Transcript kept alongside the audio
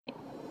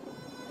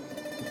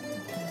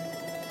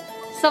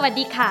สวัส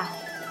ดีค่ะ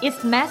Is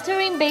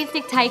mastering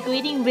basic Thai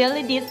greeting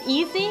really this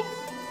easy?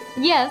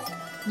 Yes,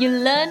 you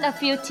learn a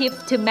few tips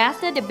to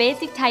master the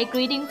basic Thai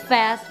greeting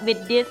fast with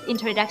this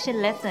introduction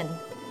lesson.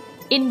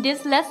 In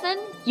this lesson,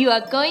 you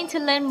are going to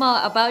learn more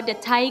about the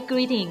Thai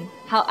greeting,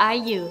 how are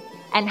you,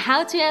 and how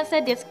to answer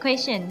this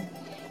question.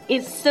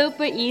 It's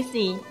super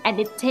easy and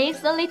it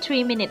takes only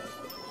 3 minutes.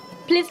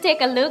 Please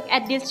take a look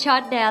at this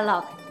short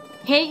dialogue.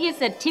 Here is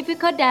a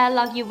typical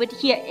dialogue you would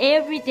hear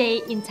every day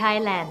in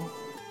Thailand.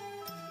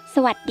 ส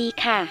วัสดี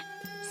ค่ะ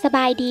สบ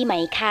ายดีไหม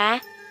คะ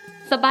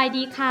สบาย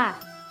ดีค่ะ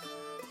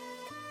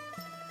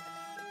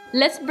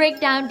Let's break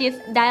down this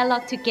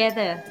dialogue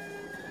together.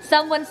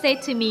 Someone said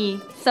to me,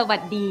 สวั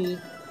สดี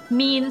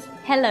means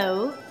hello.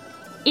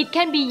 It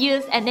can be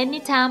used at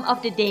any time of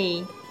the day.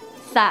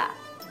 ส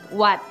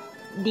วัส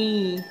ดี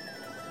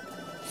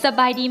สบ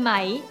ายดีไหม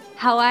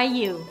How are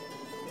you?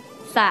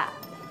 ส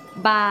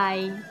บาย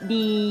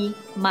ดี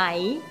ไหม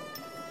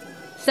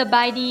สบ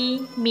ายดี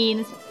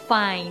means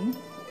fine.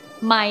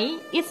 ไหม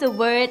is a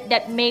word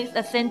that makes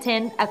a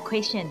sentence a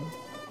question.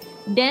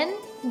 Then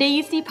the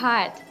easy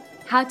part,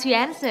 how to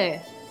answer.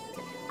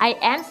 I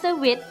answer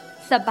with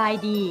สบาย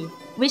ดี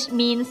which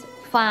means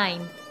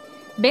fine.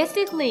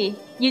 Basically,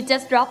 you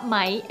just drop ไหม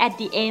at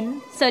the end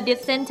so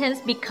this sentence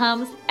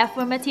becomes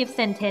affirmative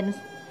sentence.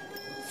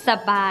 ส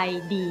บาย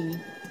ดี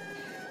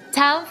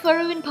Time for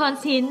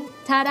Rinponchin.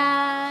 Ta-da!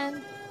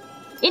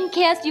 In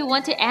case you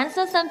want to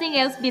answer something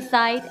else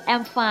besides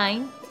I'm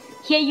fine,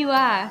 here you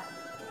are.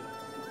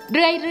 เ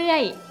รื่อ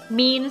ยๆ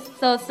means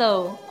so-so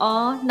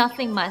or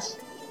nothing much.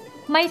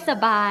 ไม่ส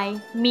บาย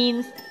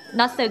means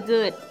not so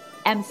good.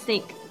 I'm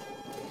sick.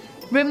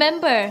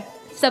 Remember,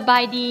 สบา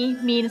ยดี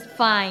means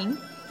fine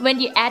when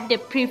you add the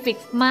prefix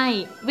ไม่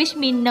which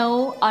mean no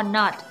or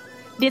not.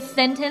 This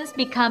sentence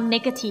become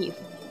negative.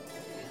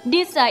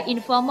 These are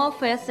informal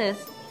phrases.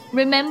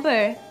 Remember,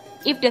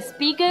 if the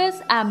speakers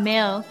are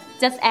male,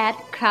 just add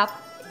ครับ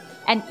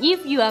and if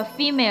you are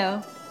female,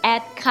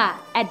 add ค่ะ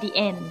at the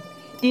end.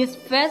 These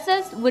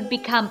phrases would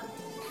become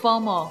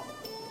formal.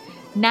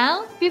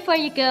 Now, before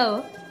you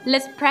go,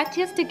 let's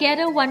practice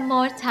together one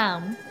more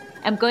time.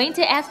 I'm going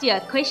to ask you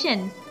a question.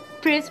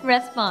 Please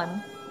respond.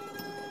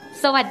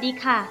 สวัสดี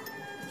ค่ะ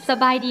ส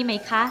บายดีไหม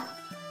คะ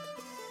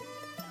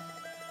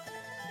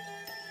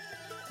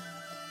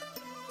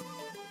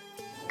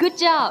Good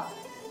job.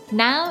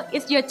 Now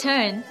it's your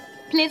turn.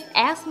 Please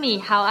ask me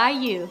how are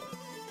you?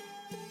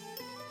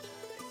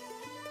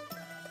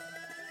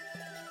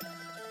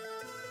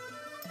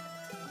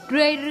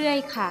 เรื่อย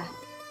ๆค่ะ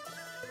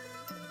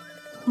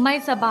ไม่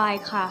สบาย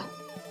ค่ะ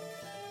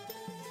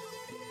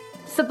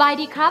สบาย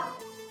ดีครับ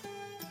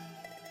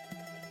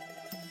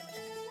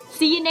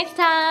See you next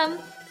time.